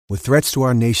With threats to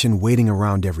our nation waiting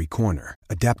around every corner,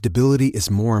 adaptability is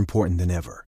more important than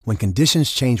ever. When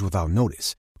conditions change without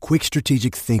notice, quick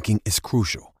strategic thinking is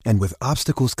crucial. And with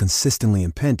obstacles consistently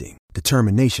impending,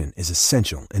 determination is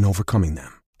essential in overcoming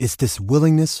them. It's this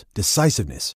willingness,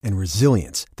 decisiveness, and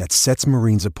resilience that sets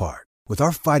Marines apart. With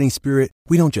our fighting spirit,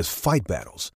 we don't just fight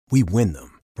battles, we win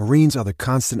them. Marines are the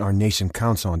constant our nation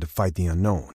counts on to fight the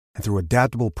unknown. And through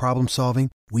adaptable problem solving,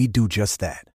 we do just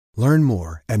that. Learn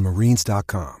more at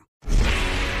marines.com.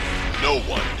 No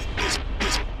one is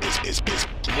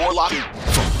more locked in.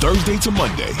 From Thursday to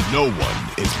Monday, no one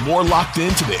is more locked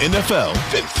into the NFL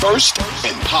than First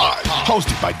and Pod.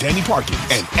 Hosted by Danny Parkins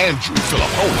and Andrew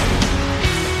Filippone.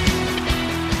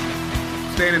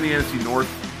 Staying in the NFC North,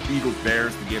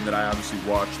 Eagles-Bears, the game that I obviously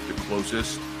watched the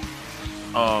closest.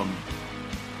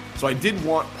 So I did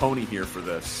want Pony here for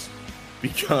this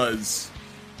because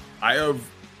I have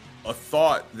a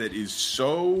thought that is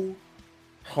so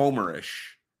homerish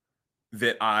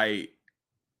that I'm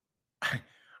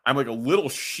like a little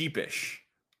sheepish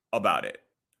about it,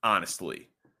 honestly.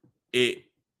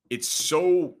 It's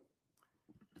so,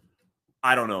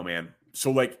 I don't know, man.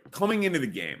 So like coming into the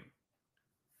game,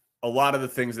 a lot of the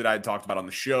things that I had talked about on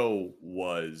the show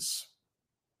was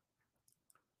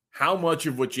how much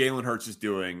of what Jalen Hurts is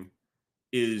doing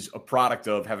is a product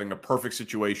of having a perfect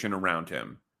situation around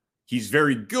him. He's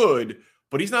very good,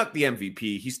 but he's not the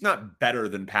MVP. He's not better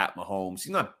than Pat Mahomes.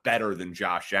 He's not better than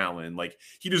Josh Allen. Like,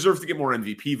 he deserves to get more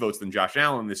MVP votes than Josh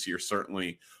Allen this year,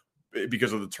 certainly,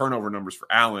 because of the turnover numbers for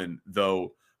Allen,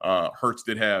 though Hurts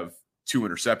did have 2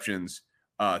 interceptions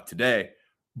today.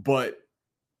 But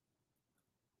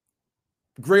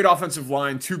great offensive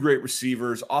line, 2 great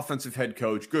receivers, offensive head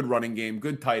coach, good running game,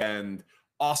 good tight end,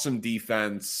 awesome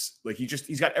defense. Like,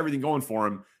 he's got everything going for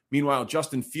him. Meanwhile,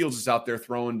 Justin Fields is out there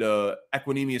throwing to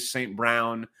Equanimeous St.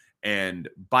 Brown and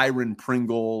Byron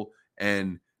Pringle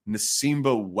and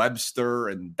Nasimba Webster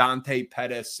and Dante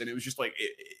Pettis. And it was just like, it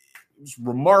was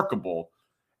remarkable.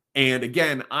 And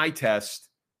again, eye test.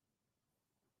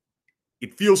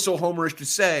 It feels so homerish to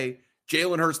say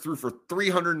Jalen Hurts threw for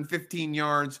 315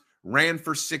 yards, ran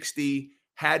for 60,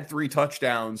 had 3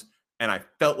 touchdowns, and I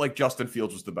felt like Justin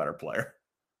Fields was the better player.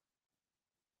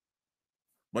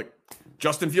 Like,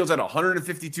 Justin Fields had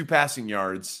 152 passing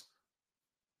yards,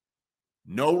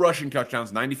 no rushing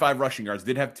touchdowns, 95 rushing yards,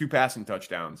 did have 2 passing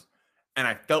touchdowns, and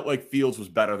I felt like Fields was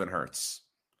better than Hurts.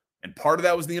 And part of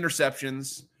that was the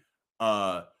interceptions,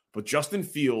 but Justin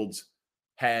Fields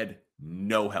had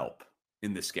no help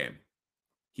in this game.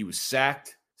 He was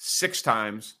sacked 6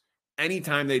 times.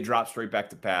 Anytime they dropped straight back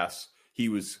to pass, he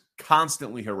was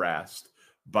constantly harassed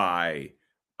by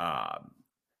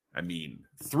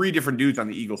 3 different dudes on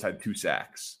the Eagles had 2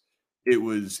 sacks. It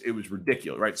was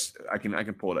ridiculous, right? I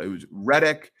can pull it up. It was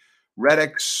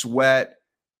Reddick, Sweat,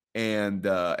 and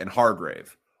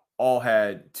Hargrave all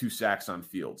had 2 sacks on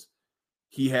Fields.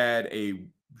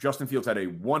 Justin Fields had a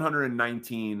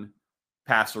 119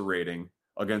 passer rating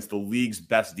against the league's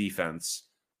best defense,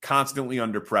 constantly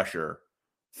under pressure,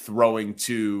 throwing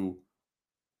to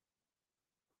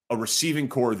a receiving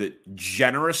core that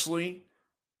generously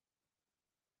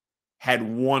had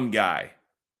 1 guy,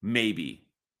 maybe,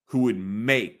 who would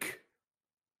make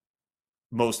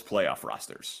most playoff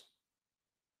rosters.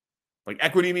 Like,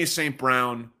 Equanimeous St.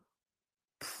 Brown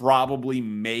probably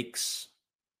makes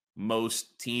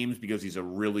most teams because he's a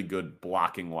really good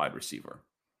blocking wide receiver.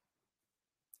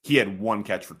 He had 1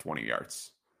 catch for 20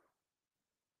 yards.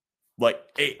 Like,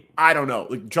 I don't know.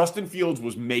 Like, Justin Fields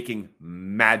was making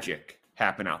magic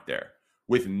happen out there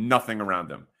with nothing around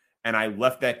him. And I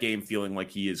left that game feeling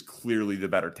like he is clearly the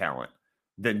better talent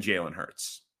than Jalen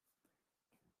Hurts.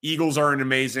 Eagles are an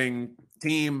amazing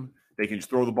team. They can just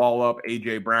throw the ball up.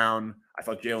 A.J. Brown, I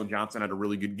thought Jalen Johnson had a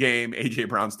really good game. A.J.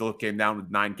 Brown still came down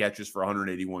with 9 catches for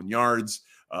 181 yards.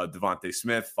 Devontae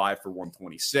Smith, 5 for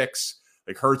 126.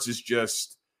 Like, Hurts is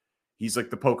just, he's like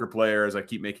the poker player, as I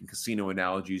keep making casino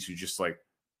analogies, who's just like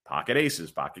pocket aces,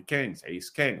 pocket kings,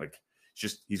 ace king. Like,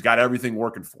 he's got everything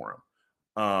working for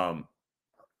him.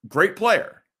 Great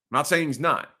player. I'm not saying he's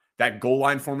not. That goal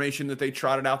line formation that they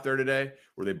trotted out there today,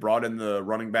 where they brought in the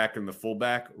running back and the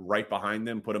fullback right behind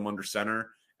them, put them under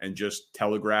center, and just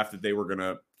telegraphed that they were going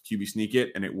to QB sneak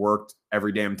it, and it worked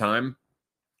every damn time.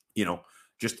 You know,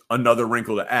 just another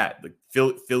wrinkle to add. Like,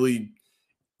 Philly,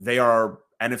 they are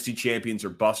NFC champions or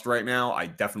bust right now. I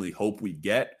definitely hope we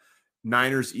get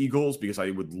Niners, Eagles, because I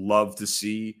would love to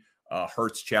see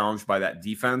Hurts challenged by that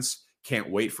defense. Can't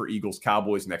wait for Eagles,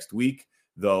 Cowboys next week.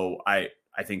 Though I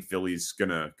think Philly's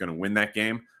gonna win that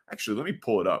game. Actually, let me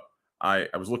pull it up. I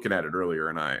was looking at it earlier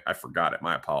and I forgot it.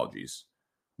 My apologies.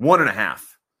 1.5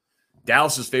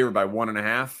 Dallas is favored by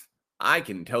 1.5. I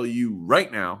can tell you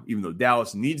right now, even though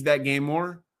Dallas needs that game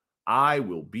more, I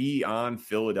will be on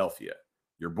Philadelphia.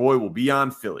 Your boy will be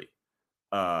on Philly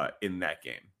in that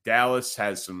game. Dallas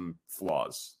has some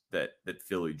flaws that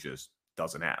Philly just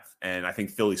doesn't have. And I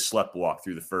think Philly sleptwalked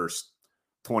through the first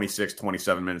 26,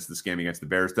 27 minutes of this game against the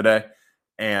Bears today.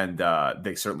 And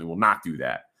they certainly will not do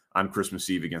that on Christmas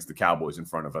Eve against the Cowboys in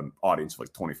front of an audience of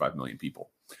like 25 million people.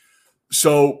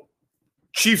 So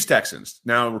Chiefs-Texans.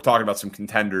 Now we're talking about some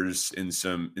contenders in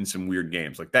some weird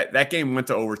games. Like that game went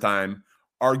to overtime.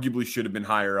 Arguably should have been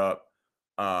higher up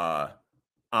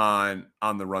on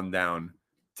the rundown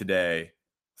today.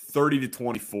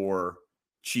 30-24.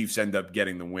 Chiefs end up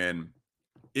getting the win.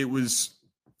 It was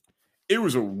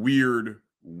a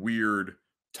weird,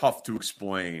 tough to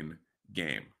explain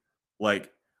game. Like,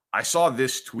 I saw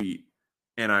this tweet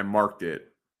and I marked it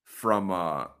from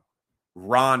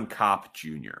Ron Kopp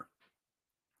Jr.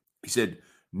 He said,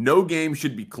 no game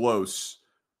should be close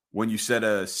when you set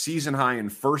a season high in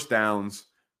first downs,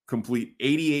 complete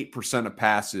 88% of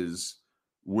passes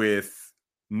with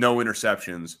no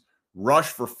interceptions, rush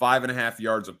for 5.5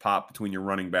 yards a pop between your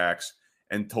running backs,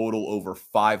 and total over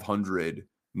 500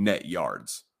 net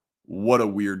yards. What a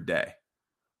weird day.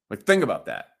 Like, think about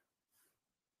that.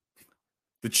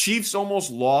 The Chiefs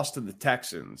almost lost to the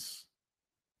Texans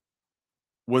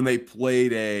when they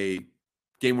played a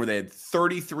game where they had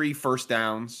 33 first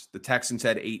downs. The Texans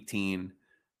had 18.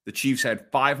 The Chiefs had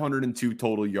 502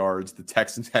 total yards. The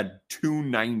Texans had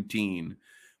 219.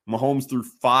 Mahomes threw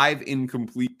 5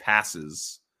 incomplete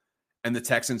passes, and the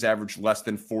Texans averaged less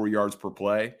than 4 yards per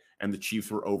play, and the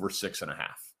Chiefs were over 6.5.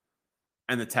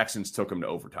 And the Texans took them to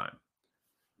overtime.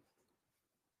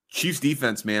 Chiefs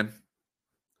defense, man,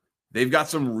 they've got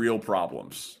some real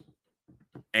problems.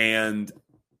 And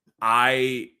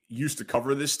I used to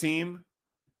cover this team,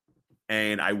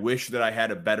 and I wish that I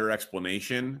had a better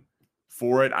explanation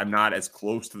for it. I'm not as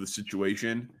close to the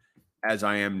situation as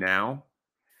I am now.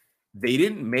 They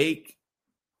didn't make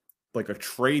like a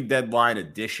trade deadline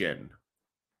addition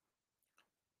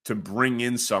to bring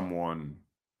in someone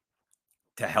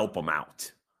to help them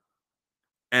out.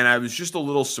 And I was just a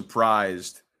little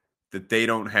surprised that they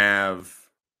don't have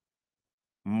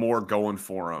more going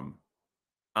for them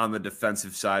on the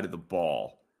defensive side of the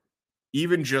ball.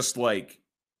 Even just like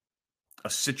a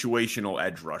situational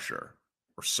edge rusher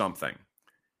or something.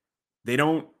 They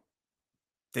don't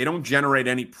generate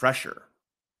any pressure.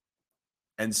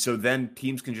 And so then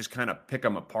teams can just kind of pick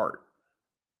them apart.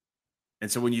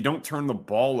 And so when you don't turn the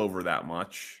ball over that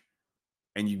much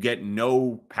and you get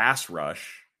no pass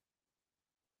rush,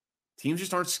 teams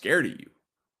just aren't scared of you.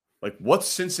 Like, what's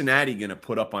Cincinnati going to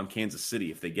put up on Kansas City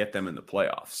if they get them in the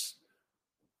playoffs?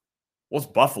 What's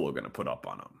Buffalo going to put up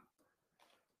on them?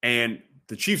 And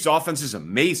the Chiefs' offense is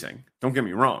amazing. Don't get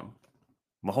me wrong.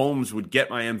 Mahomes would get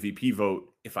my MVP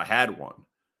vote if I had one.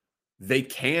 They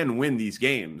can win these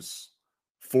games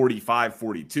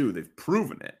 45-42. They've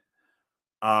proven it.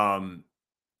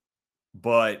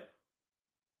 But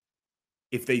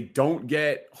if they don't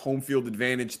get home field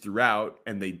advantage throughout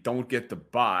and they don't get the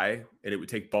bye, and it would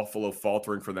take Buffalo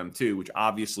faltering for them too, which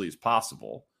obviously is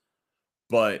possible.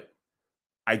 But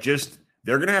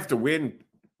they're going to have to win,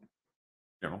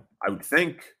 I would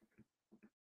think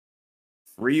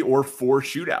 3 or 4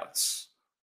 shootouts,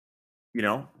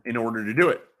 in order to do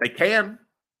it. They can.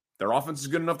 Their offense is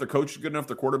good enough. Their coach is good enough.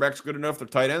 Their quarterback's good enough. Their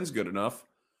tight end's good enough.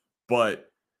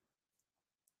 But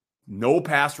no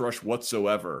pass rush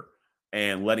whatsoever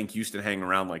and letting Houston hang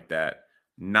around like that,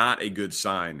 not a good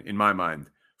sign, in my mind,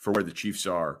 for where the Chiefs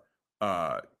are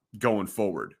going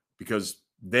forward. Because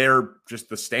they're just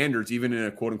the standards, even in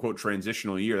a quote-unquote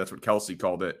transitional year. That's what Kelsey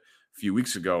called it a few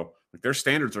weeks ago. Like, their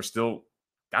standards are still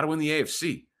got to win the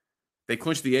AFC. They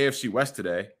clinched the AFC West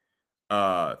today.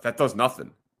 That does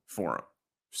nothing for them.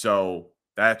 So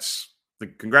that's the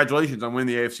congratulations on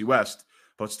winning the AFC West,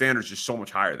 but standards just so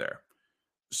much higher there.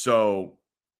 So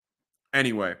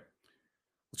anyway,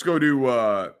 let's go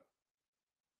to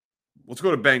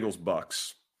Bengals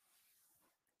Bucks.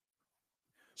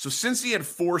 So since he had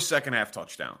 4 second-half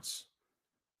touchdowns,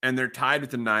 and they're tied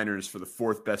with the Niners for the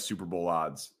 4th best Super Bowl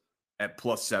odds at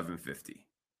plus 750.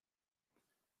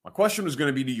 My question was going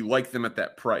to be, do you like them at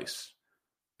that price?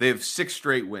 They have 6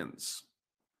 straight wins.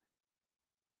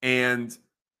 And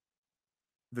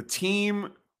the team,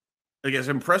 like, as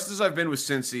impressed as I've been with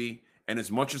Cincy, and as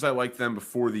much as I liked them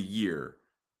before the year,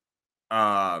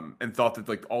 and thought that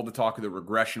like all the talk of the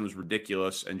regression was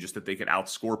ridiculous and just that they could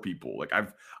outscore people. Like,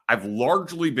 I've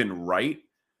largely been right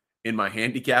in my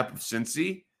handicap of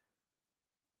Cincy.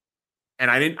 And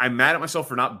I'm mad at myself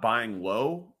for not buying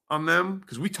low on them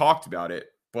because we talked about it,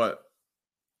 but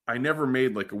I never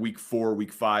made like a week 4,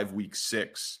 week 5, week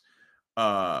 6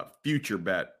 future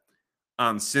bet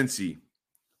on Cincy,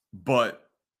 but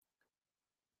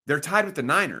they're tied with the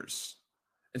Niners.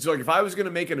 And so, like, if I was going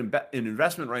to make an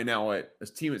investment right now at a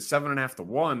team at 7.5 to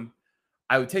 1,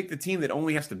 I would take the team that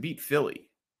only has to beat Philly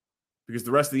because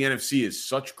the rest of the NFC is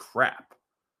such crap.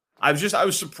 I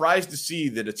was surprised to see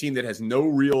that a team that has no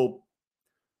real,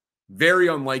 very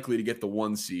unlikely to get the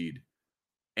 1 seed,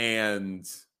 and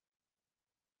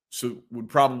so would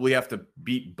probably have to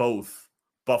beat both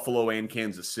Buffalo and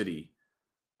Kansas City,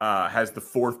 has the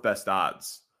 4th best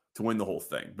odds to win the whole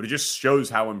thing. But it just shows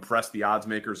how impressed the odds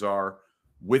makers are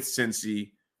with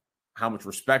Cincy, how much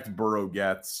respect Burrow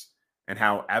gets, and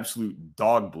how absolute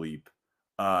dog bleep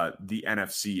the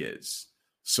NFC is.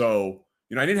 So,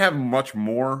 I didn't have much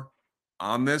more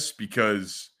on this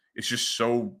because it's just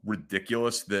so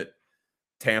ridiculous that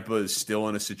Tampa is still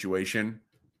in a situation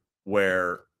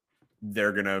where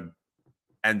they're going to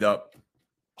end up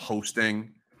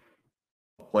hosting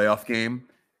a playoff game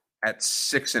at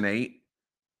 6-8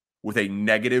 with a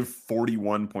negative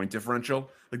 41 point differential.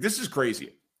 Like, this is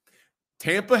crazy.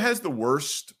 Tampa has the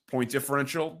worst point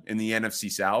differential in the NFC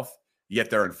South, yet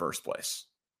they're in first place.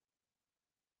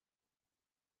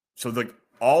 So, like,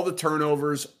 all the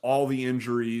turnovers, all the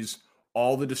injuries,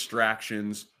 all the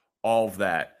distractions, all of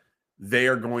that, they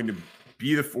are going to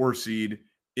be the 4 seed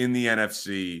in the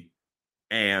NFC,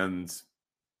 and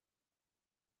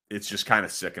it's just kind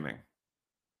of sickening,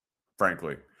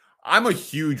 frankly. I'm a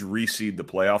huge reseed the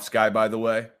playoffs guy, by the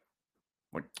way.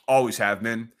 Like, always have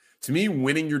been. To me,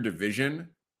 winning your division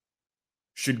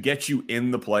should get you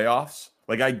in the playoffs.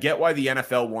 Like, I get why the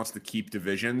NFL wants to keep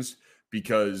divisions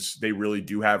because they really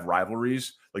do have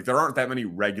rivalries. Like, there aren't that many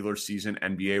regular season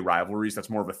NBA rivalries. That's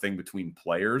more of a thing between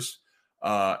players.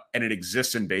 And it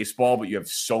exists in baseball, but you have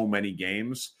so many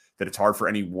games that it's hard for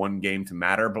any one game to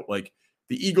matter. But, like,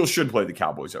 the Eagles should play the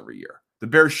Cowboys every year. The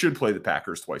Bears should play the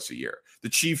Packers twice a year. The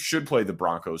Chiefs should play the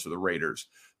Broncos or the Raiders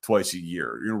twice a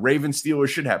year. Ravens Steelers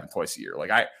should happen twice a year.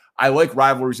 Like, I like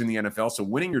rivalries in the NFL, so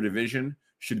winning your division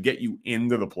should get you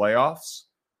into the playoffs.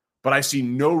 But I see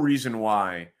no reason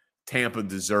why Tampa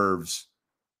deserves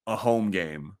a home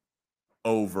game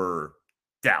over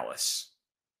Dallas.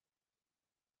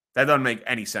 That doesn't make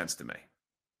any sense to me.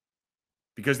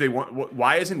 Because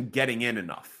why isn't getting in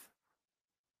enough?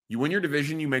 You win your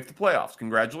division, you make the playoffs.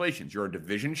 Congratulations. You're a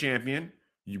division champion.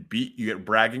 You get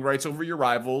bragging rights over your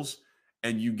rivals,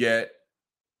 and you get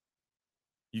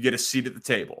a seat at the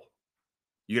table.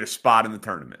 You get a spot in the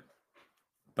tournament.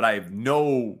 But I have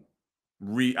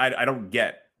I don't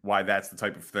get why that's the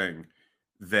type of thing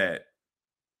that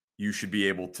you should be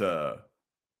able to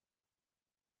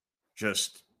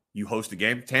you host a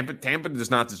game. Tampa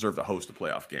does not deserve to host a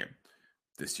playoff game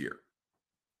this year.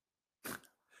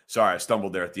 Sorry, I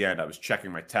stumbled there at the end. I was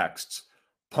checking my texts.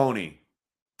 Pony,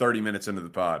 30 minutes into the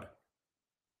pod.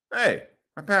 Hey,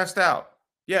 I passed out.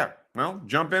 Yeah, well,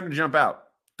 jump in and jump out.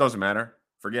 Doesn't matter.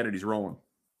 Forget it. He's rolling.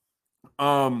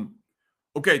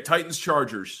 Okay, Titans,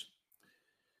 Chargers.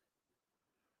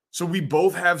 So we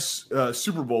both have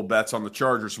Super Bowl bets on the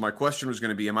Chargers. So my question was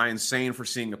going to be, am I insane for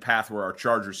seeing a path where our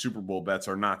Chargers Super Bowl bets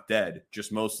are not dead,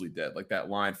 just mostly dead? Like that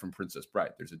line from Princess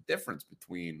Bride. There's a difference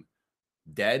between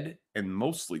dead and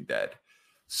mostly dead.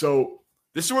 So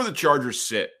this is where the Chargers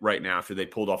sit right now after they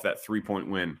pulled off that 3-point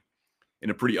win in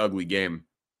a pretty ugly game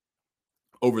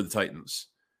over the Titans.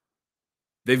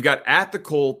 They've got at the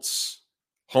Colts,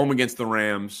 home against the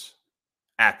Rams,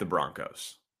 at the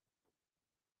Broncos.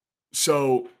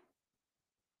 So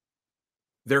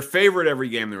they're favored every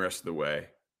game the rest of the way.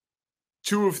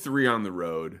 2 of 3 on the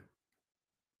road.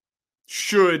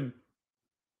 Should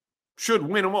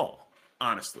win them all,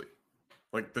 honestly.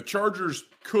 Like, the Chargers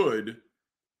could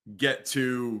get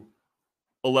to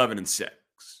 11-6,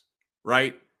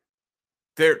 right?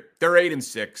 They're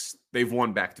 8-6. They've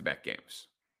won back-to-back games.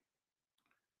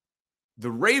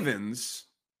 The Ravens,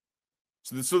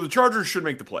 so the Chargers should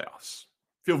make the playoffs.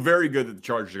 Feel very good that the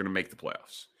Chargers are going to make the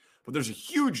playoffs. But there's a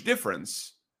huge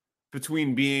difference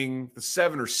between being the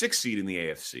 7 or 6 seed in the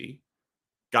AFC.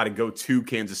 Got to go to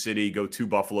Kansas City, go to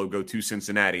Buffalo, go to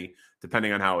Cincinnati,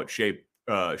 depending on how it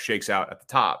shakes out at the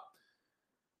top.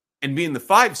 And being the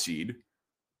 5 seed,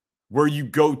 where you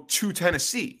go to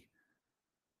Tennessee,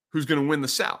 who's going to win the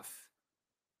South.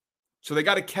 So they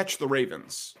got to catch the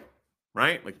Ravens,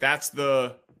 right? Like that's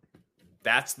the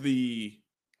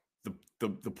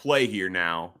play here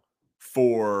now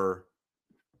for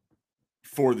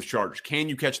the Chargers. Can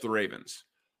you catch the Ravens?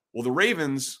 Well, the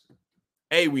Ravens,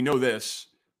 we know this,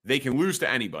 they can lose to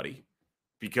anybody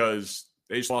because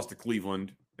they just lost to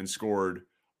Cleveland and scored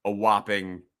a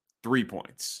whopping 3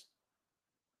 points.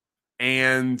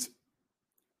 And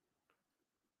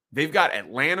they've got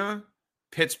Atlanta,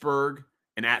 Pittsburgh,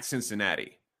 and at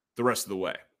Cincinnati the rest of the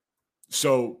way.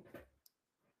 So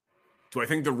do I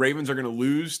think the Ravens are going to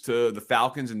lose to the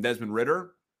Falcons and Desmond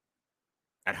Ridder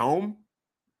at home?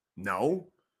 No.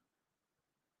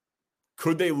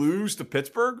 Could they lose to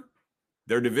Pittsburgh,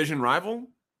 their division rival?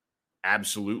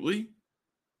 Absolutely.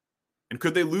 And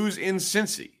could they lose in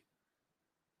Cincy?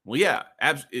 Well, yeah,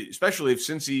 especially if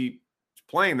Cincy is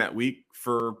playing that week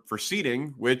for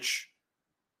seeding, which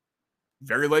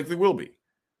very likely will be.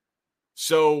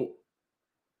 So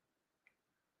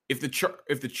if the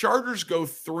Chargers go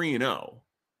 3-0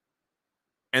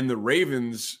 and the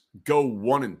Ravens go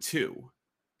 1-2,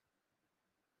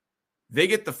 they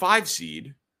get the 5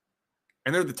 seed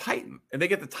and they're the Titans, and they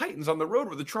get the Titans on the road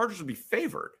where the Chargers would be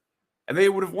favored, and they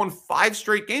would have won 5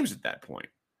 straight games at that point.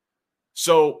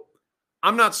 So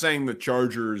I'm not saying the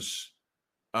Chargers,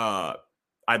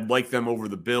 I'd like them over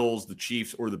the Bills, the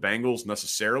Chiefs, or the Bengals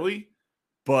necessarily,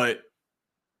 but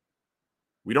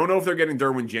we don't know if they're getting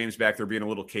Derwin James back. They're being a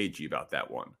little cagey about that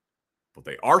one. But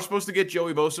they are supposed to get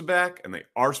Joey Bosa back, and they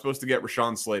are supposed to get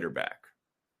Rashawn Slater back.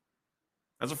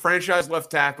 That's a franchise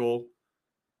left tackle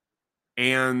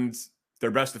and their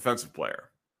best defensive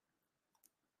player.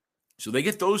 So they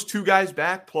get those 2 guys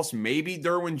back, plus maybe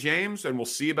Derwin James, and we'll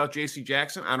see about J.C.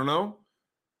 Jackson. I don't know.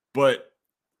 But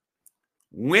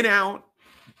win out,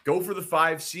 go for the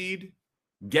 5 seed,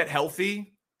 get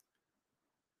healthy.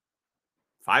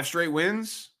 5 straight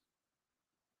wins.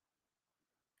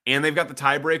 And they've got the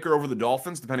tiebreaker over the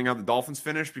Dolphins, depending on how the Dolphins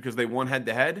finish, because they won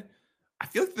head-to-head. I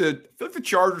feel like the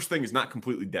Chargers thing is not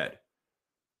completely dead,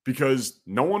 because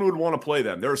no one would want to play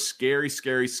them. They're a scary,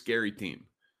 scary, scary team.